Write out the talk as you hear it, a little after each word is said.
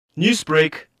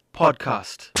Newsbreak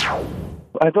podcast.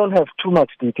 I don't have too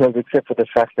much details except for the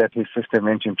fact that his sister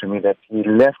mentioned to me that he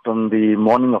left on the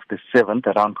morning of the 7th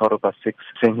around 6:15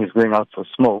 saying he's going out for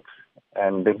smokes,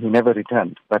 and then he never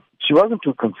returned. But she wasn't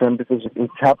too concerned because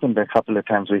it's happened a couple of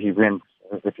times where he went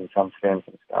visiting some friends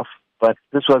and stuff. But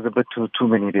this was a bit too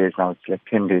many days now. It's like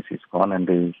 10 days he's gone and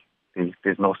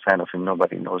there's no sign of him.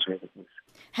 Nobody knows where he is.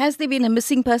 Has there been a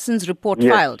missing persons report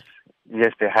filed?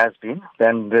 Yes, there has been.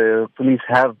 Then the police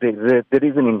there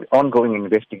is an ongoing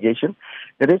investigation.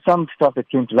 There is some stuff that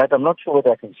came to light. I'm not sure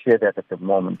whether I can share that at the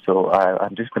moment, so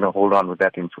I'm just going to hold on with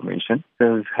that information.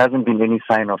 There hasn't been any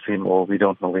sign of him, or we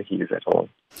don't know where he is at all.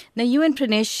 Now, you and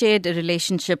Pranesh shared a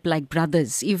relationship like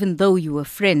brothers, even though you were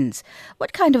friends.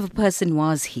 What kind of a person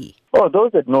was he? Oh,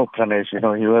 those that know Pranesh,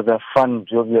 he was a fun,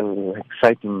 jovial,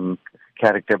 exciting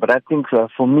character. But I think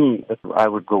for me, I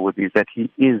would go with is that he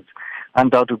is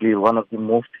undoubtedly one of the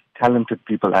most talented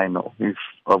people I know. He's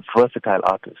a versatile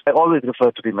artist. I always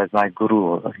refer to him as my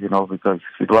guru, because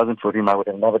if it wasn't for him, I would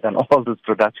have never done all those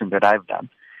productions that I've done.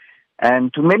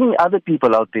 And to many other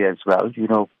people out there as well,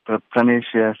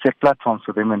 Pranesh set platforms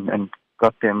for them and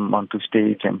got them onto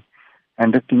stage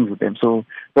and did things with them. So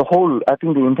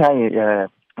the entire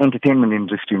entertainment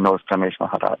industry knows Pranesh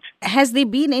Maharaj. Has there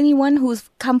been anyone who's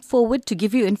come forward to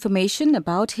give you information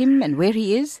about him and where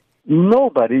he is?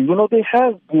 Nobody. There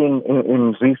has been,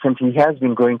 he has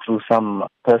been going through some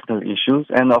personal issues,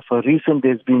 and of a recent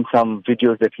there's been some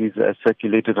videos that he's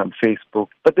circulated on Facebook,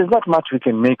 but there's not much we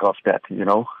can make of that,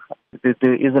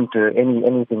 There isn't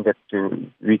anything that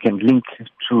we can link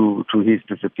to his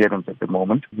disappearance at the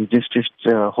moment. We're just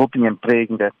hoping and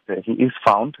praying that he is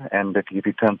found and that he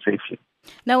returns safely.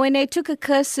 Now, when I took a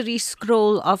cursory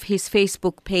scroll of his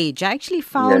Facebook page, I actually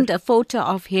found a photo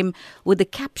of him with the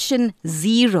caption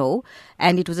 0,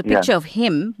 and it was a picture of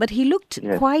him, but he looked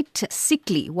quite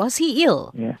sickly. Was he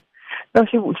ill? Yeah. No,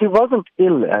 he wasn't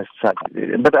ill as such,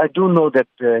 but I do know that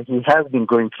he has been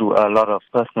going through a lot of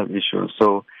personal issues.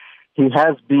 So he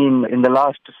has been, in the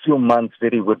last few months,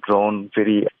 very withdrawn,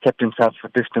 kept himself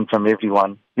distant from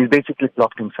everyone. He's basically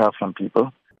blocked himself from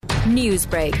people.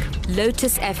 Newsbreak,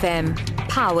 Lotus FM,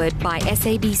 powered by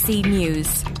SABC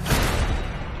News.